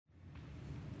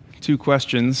Two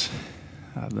questions,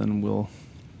 then we'll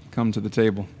come to the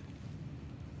table.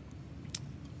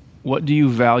 What do you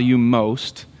value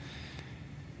most,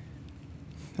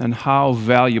 and how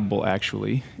valuable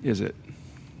actually is it?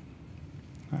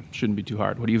 Shouldn't be too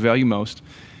hard. What do you value most,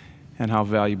 and how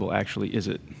valuable actually is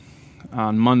it?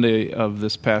 On Monday of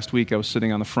this past week, I was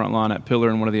sitting on the front lawn at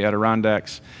Pillar in one of the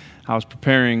Adirondacks. I was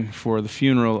preparing for the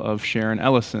funeral of Sharon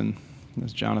Ellison,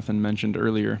 as Jonathan mentioned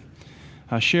earlier.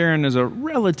 Sharon is a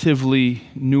relatively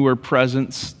newer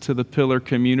presence to the Pillar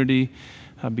community.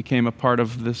 Became a part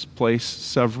of this place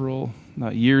several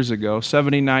years ago.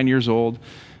 79 years old.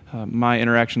 My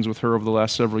interactions with her over the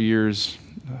last several years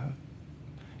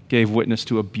gave witness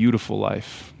to a beautiful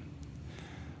life.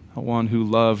 One who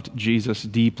loved Jesus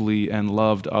deeply and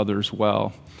loved others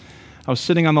well. I was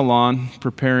sitting on the lawn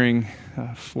preparing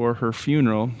for her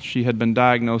funeral. She had been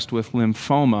diagnosed with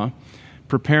lymphoma.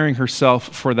 Preparing herself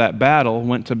for that battle,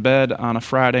 went to bed on a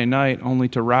Friday night only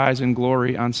to rise in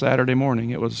glory on Saturday morning.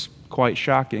 It was quite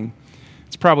shocking.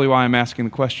 It's probably why I'm asking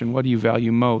the question, what do you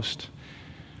value most?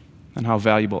 And how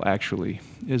valuable actually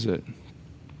is it?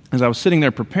 As I was sitting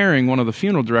there preparing, one of the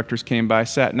funeral directors came by,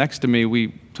 sat next to me.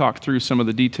 We talked through some of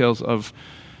the details of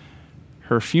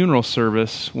her funeral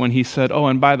service when he said, "Oh,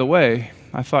 and by the way,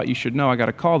 I thought you should know I got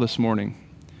a call this morning.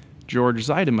 George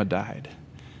Zeidema died."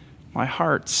 My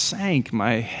heart sank.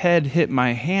 My head hit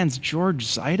my hands. George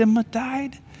Zeidema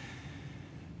died?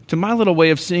 To my little way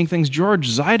of seeing things, George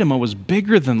Zeidema was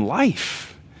bigger than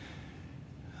life.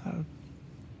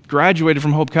 Graduated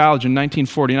from Hope College in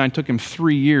 1949. Took him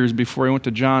 3 years before he went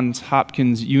to Johns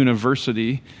Hopkins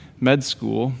University med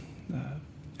school.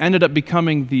 Ended up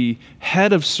becoming the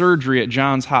head of surgery at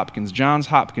Johns Hopkins. Johns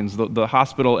Hopkins, the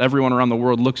hospital everyone around the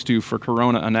world looks to for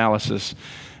corona analysis.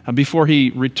 Before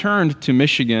he returned to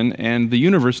Michigan and the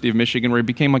University of Michigan, where he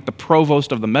became like the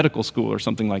provost of the medical school or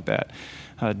something like that.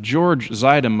 George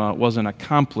Zeidema was an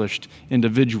accomplished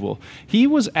individual. He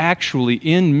was actually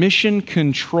in mission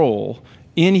control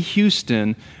in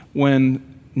Houston when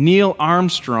Neil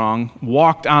Armstrong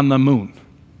walked on the moon.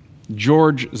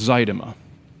 George Zeidema.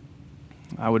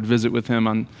 I would visit with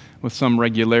him with some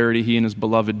regularity. He and his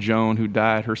beloved Joan, who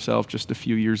died herself just a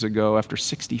few years ago after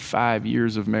 65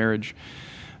 years of marriage.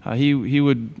 He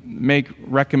would make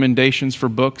recommendations for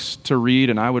books to read,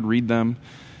 and I would read them.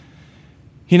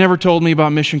 He never told me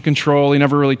about mission control. He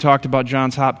never really talked about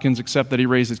Johns Hopkins, except that he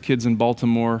raised his kids in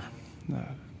Baltimore.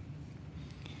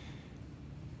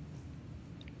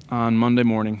 On Monday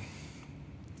morning,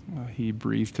 he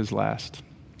breathed his last.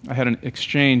 I had an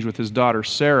exchange with his daughter,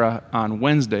 Sarah, on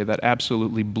Wednesday that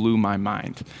absolutely blew my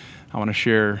mind. I want to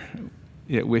share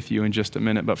it with you in just a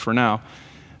minute, but for now,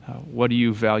 what do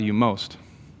you value most?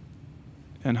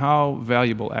 And how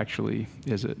valuable actually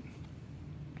is it?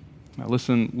 Now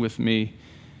listen with me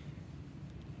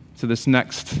to this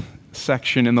next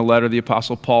section in the letter the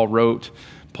Apostle Paul wrote.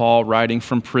 Paul writing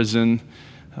from prison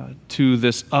to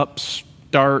this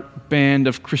upstart band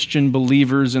of Christian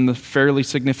believers in the fairly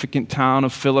significant town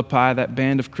of Philippi, that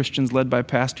band of Christians led by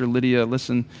Pastor Lydia.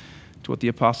 Listen to what the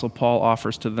Apostle Paul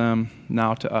offers to them,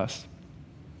 now to us.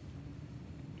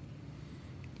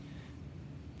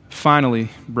 Finally,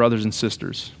 brothers and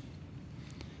sisters,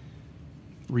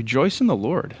 rejoice in the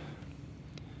Lord.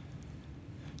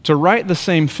 To write the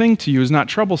same thing to you is not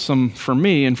troublesome for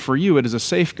me, and for you it is a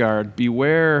safeguard.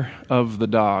 Beware of the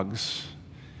dogs.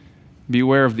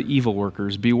 Beware of the evil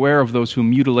workers. Beware of those who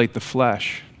mutilate the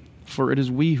flesh, for it is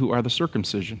we who are the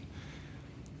circumcision,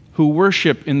 who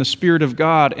worship in the Spirit of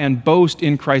God and boast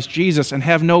in Christ Jesus and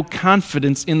have no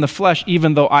confidence in the flesh,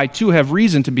 even though I too have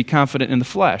reason to be confident in the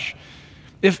flesh.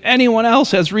 If anyone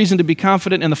else has reason to be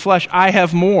confident in the flesh, I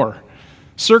have more.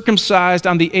 Circumcised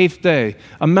on the 8th day,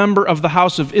 a member of the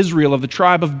house of Israel, of the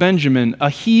tribe of Benjamin, a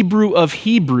Hebrew of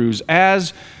Hebrews,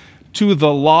 as to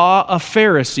the law a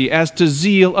Pharisee, as to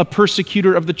zeal a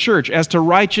persecutor of the church, as to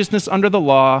righteousness under the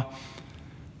law,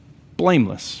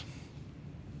 blameless.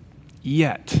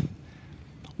 Yet,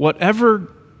 whatever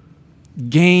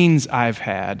gains I've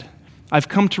had, I've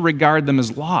come to regard them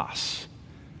as loss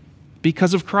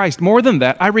because of Christ. More than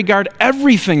that, I regard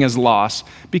everything as loss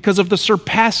because of the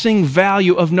surpassing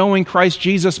value of knowing Christ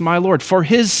Jesus my Lord. For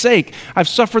his sake, I've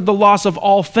suffered the loss of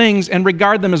all things and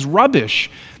regard them as rubbish,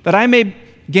 that I may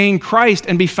gain Christ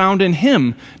and be found in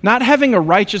him, not having a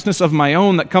righteousness of my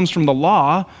own that comes from the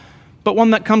law, but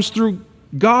one that comes through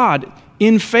God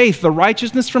in faith, the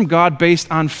righteousness from God based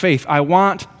on faith. I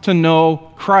want to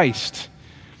know Christ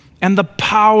and the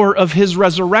power of his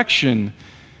resurrection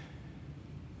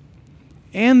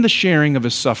and the sharing of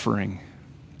his suffering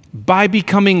by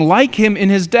becoming like him in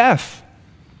his death,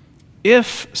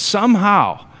 if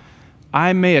somehow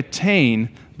I may attain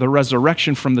the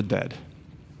resurrection from the dead.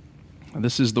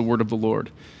 This is the word of the Lord.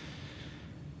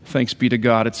 Thanks be to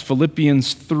God. It's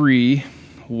Philippians 3,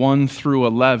 1 through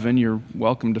 11. You're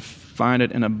welcome to find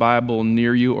it in a Bible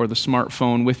near you or the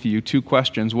smartphone with you. 2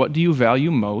 questions. What do you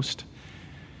value most?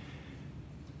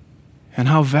 And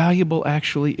how valuable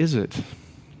actually is it?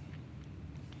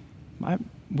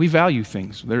 We value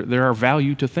things. There are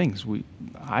value to things.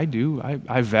 I do.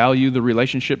 I value the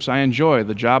relationships I enjoy,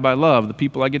 the job I love, the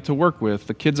people I get to work with,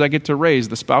 the kids I get to raise,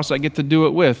 the spouse I get to do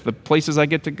it with, the places I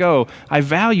get to go.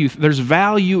 There's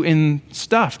value in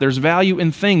stuff. There's value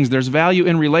in things. There's value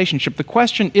in relationship. The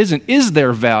question isn't, is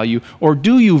there value or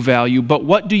do you value, but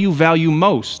what do you value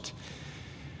most?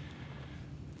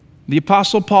 The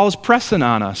Apostle Paul is pressing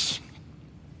on us.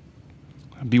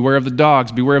 Beware of the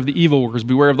dogs, beware of the evil workers,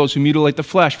 beware of those who mutilate the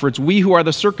flesh, for it's we who are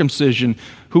the circumcision,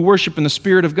 who worship in the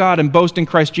Spirit of God and boast in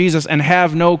Christ Jesus and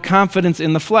have no confidence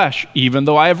in the flesh, even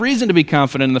though I have reason to be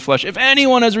confident in the flesh. If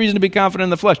anyone has reason to be confident in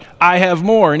the flesh, I have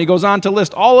more. And he goes on to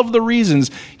list all of the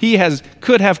reasons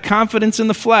could have confidence in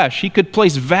the flesh. He could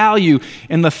place value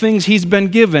in the things he's been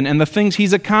given and the things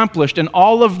he's accomplished, and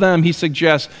all of them, he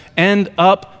suggests, end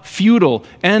up futile,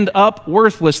 end up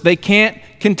worthless. They can't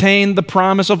contain the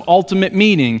promise of ultimate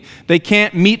meaning. They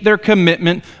can't meet their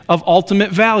commitment of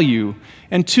ultimate value.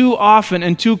 And too often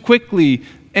and too quickly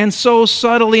and so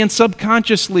subtly and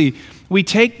subconsciously, we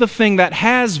take the thing that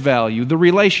has value, the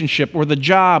relationship or the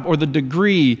job or the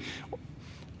degree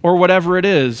or whatever it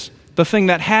is, the thing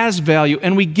that has value,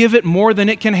 and we give it more than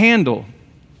it can handle.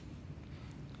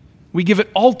 We give it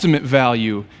ultimate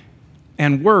value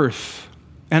and worth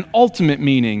and ultimate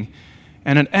meaning,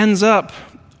 and it ends up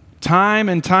time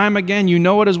and time again, you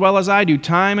know it as well as I do,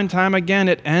 time and time again,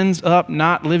 it ends up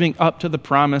not living up to the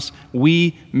promise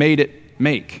we made it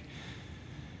make.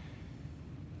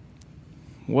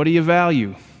 What do you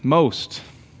value most?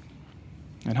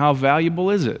 And how valuable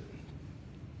is it?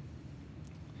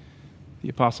 The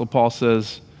Apostle Paul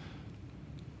says,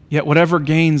 "Yet whatever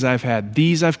gains I've had,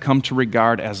 these I've come to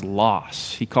regard as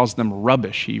loss." He calls them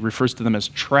rubbish. He refers to them as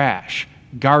trash,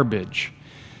 garbage.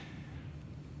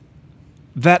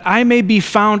 "That I may be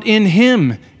found in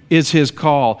him," is his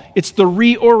call. It's the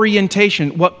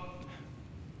reorientation.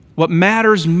 What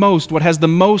matters most, what has the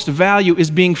most value, is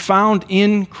being found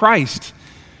in Christ.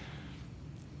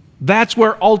 That's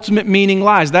where ultimate meaning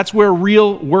lies. That's where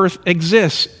real worth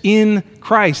exists, in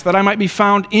Christ, that I might be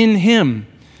found in him.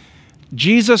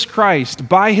 Jesus Christ,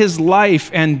 by his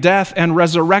life and death and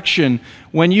resurrection,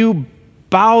 when you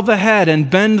bow the head and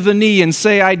bend the knee and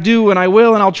say, "I do and I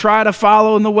will and I'll try to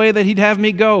follow in the way that he'd have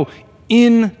me go,"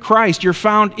 in Christ, you're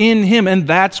found in him, and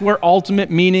that's where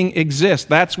ultimate meaning exists.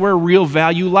 That's where real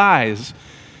value lies.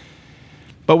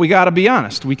 But we got to be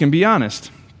honest. We can be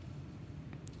honest.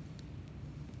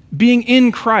 Being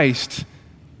in Christ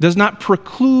does not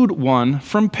preclude one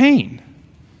from pain.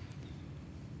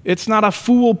 It's not a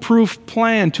foolproof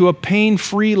plan to a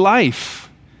pain-free life.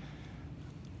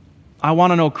 I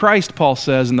want to know Christ, Paul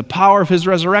says, and the power of his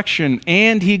resurrection.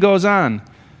 And he goes on,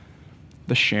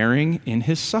 the sharing in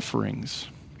his sufferings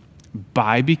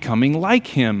by becoming like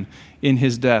him in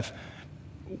his death.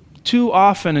 Too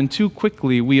often and too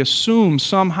quickly, we assume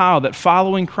somehow that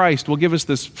following Christ will give us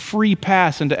this free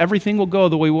pass into everything will go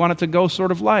the way we want it to go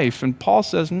sort of life. And Paul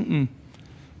says,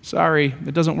 sorry,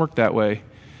 it doesn't work that way.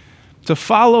 To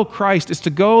follow Christ is to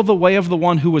go the way of the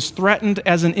one who was threatened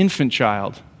as an infant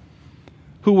child,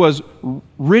 who was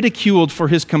ridiculed for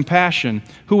his compassion,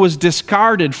 who was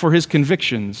discarded for his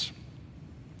convictions.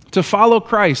 To follow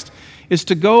Christ is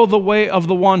to go the way of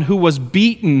the one who was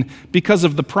beaten because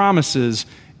of the promises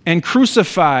and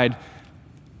crucified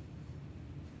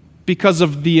because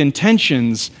of the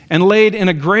intentions and laid in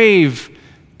a grave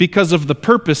because of the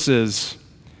purposes.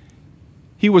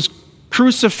 He was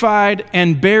crucified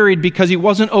and buried because he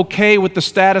wasn't okay with the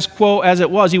status quo as it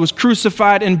was. He was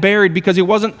crucified and buried because he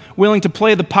wasn't willing to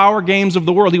play the power games of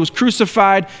the world. He was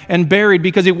crucified and buried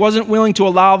because he wasn't willing to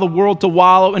allow the world to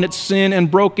wallow in its sin and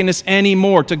brokenness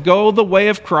anymore. To go the way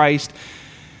of Christ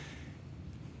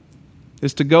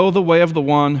is to go the way of the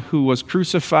one who was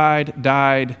crucified,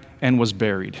 died, and was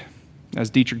buried.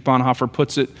 As Dietrich Bonhoeffer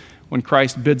puts it, when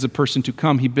Christ bids a person to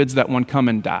come, he bids that one come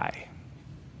and die.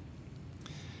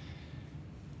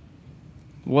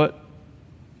 What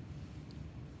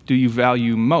do you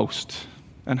value most?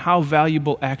 And how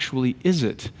valuable actually is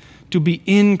it? To be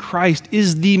in Christ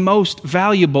is the most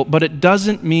valuable, but it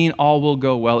doesn't mean all will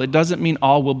go well. It doesn't mean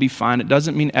all will be fine. It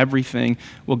doesn't mean everything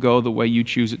will go the way you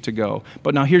choose it to go.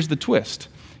 But now here's the twist.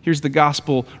 Here's the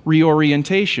gospel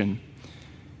reorientation.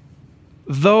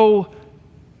 Though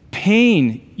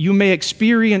pain, you may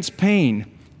experience pain,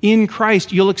 In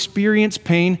Christ, you'll experience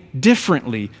pain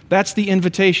differently. That's the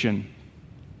invitation.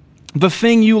 The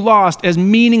thing you lost, as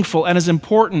meaningful and as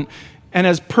important and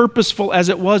as purposeful as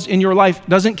it was in your life,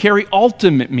 doesn't carry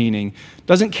ultimate meaning,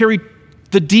 doesn't carry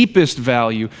the deepest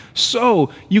value.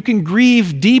 So you can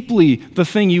grieve deeply the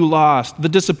thing you lost, the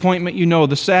disappointment you know,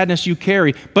 the sadness you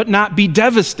carry, but not be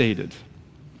devastated.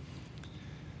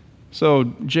 So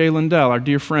Jay Lindell, our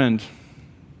dear friend,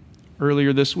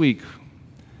 earlier this week,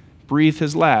 breathed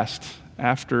his last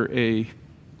after an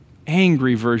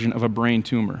angry version of a brain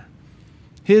tumor.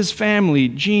 His family,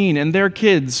 Gene, and their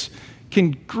kids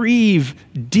can grieve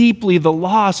deeply the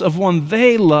loss of one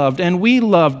they loved and we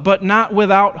loved, but not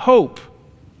without hope.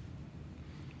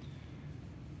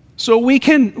 So we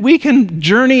can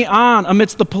journey on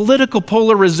amidst the political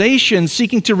polarization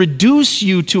seeking to reduce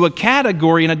you to a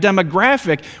category and a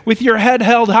demographic with your head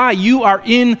held high. You are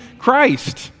in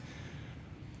Christ.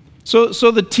 So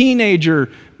the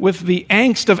teenager with the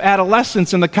angst of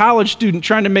adolescence and the college student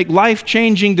trying to make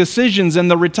life-changing decisions and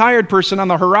the retired person on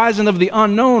the horizon of the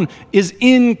unknown is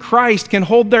in Christ, can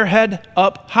hold their head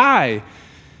up high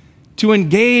to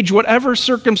engage whatever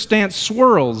circumstance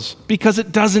swirls because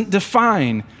it doesn't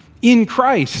define. In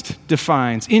Christ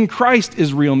defines. In Christ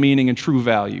is real meaning and true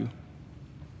value.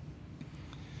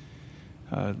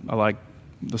 I like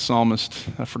the psalmist,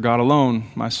 for God alone,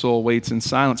 my soul waits in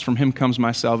silence. From him comes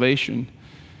my salvation.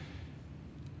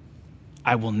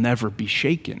 I will never be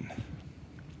shaken.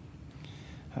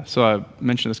 So I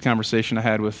mentioned this conversation I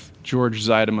had with George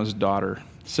Zeidema's daughter,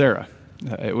 Sarah.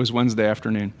 It was Wednesday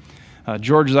afternoon.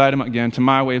 George Zeidema, again, to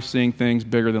my way of seeing things,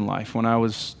 bigger than life. When I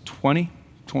was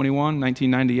 21,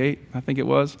 1998, I think it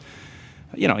was,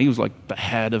 he was like the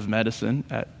head of medicine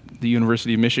at the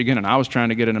University of Michigan, and I was trying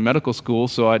to get into medical school,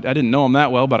 so I didn't know him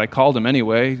that well, but I called him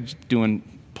anyway,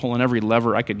 pulling every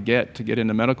lever I could get to get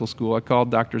into medical school. I called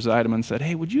Dr. Zeidema and said,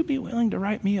 hey, would you be willing to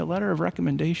write me a letter of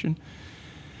recommendation?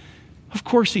 Of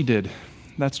course he did.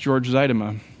 That's George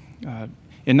Zeidema.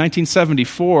 In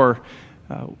 1974,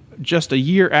 just a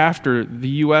year after the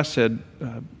U.S. had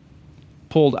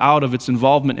pulled out of its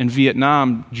involvement in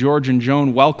Vietnam, George and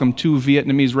Joan welcomed 2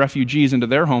 Vietnamese refugees into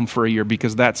their home for a year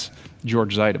because that's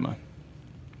George Zeidema.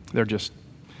 They're just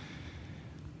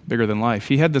bigger than life.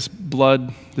 He had this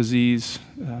blood disease.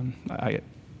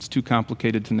 It's too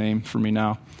complicated to name for me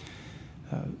now.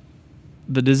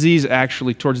 The disease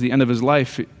actually, towards the end of his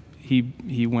life,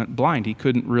 he went blind. He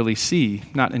couldn't really see.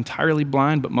 Not entirely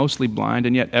blind, but mostly blind.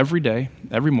 And yet every day,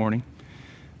 every morning,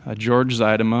 George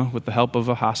Zeidema, with the help of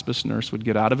a hospice nurse, would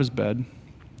get out of his bed,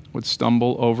 would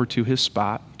stumble over to his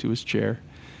spot, to his chair.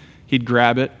 He'd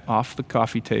grab it off the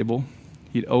coffee table.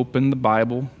 He'd open the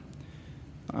Bible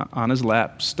on his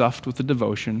lap, stuffed with the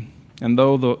devotion. And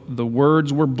though the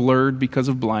words were blurred because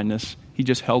of blindness, he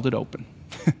just held it open.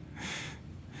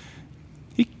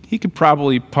 He could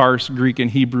probably parse Greek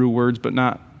and Hebrew words, but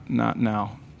not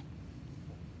now.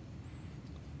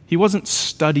 He wasn't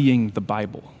studying the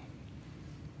Bible.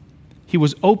 He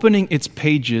was opening its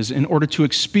pages in order to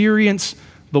experience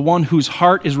the one whose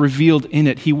heart is revealed in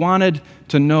it. He wanted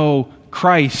to know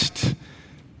Christ.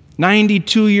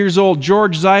 92 years old,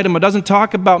 George Zeidema doesn't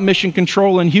talk about mission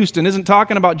control in Houston, isn't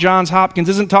talking about Johns Hopkins,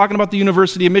 isn't talking about the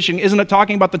University of Michigan, isn't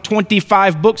talking about the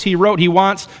 25 books he wrote. He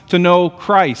wants to know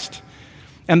Christ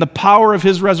and the power of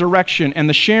his resurrection and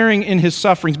the sharing in his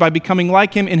sufferings by becoming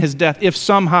like him in his death, if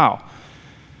somehow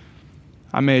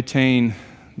I may attain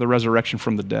the resurrection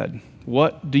from the dead.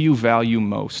 What do you value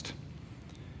most?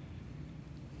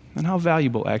 And how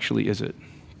valuable actually is it?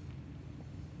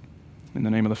 In the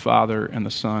name of the Father, and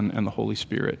the Son, and the Holy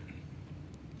Spirit.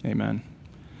 Amen.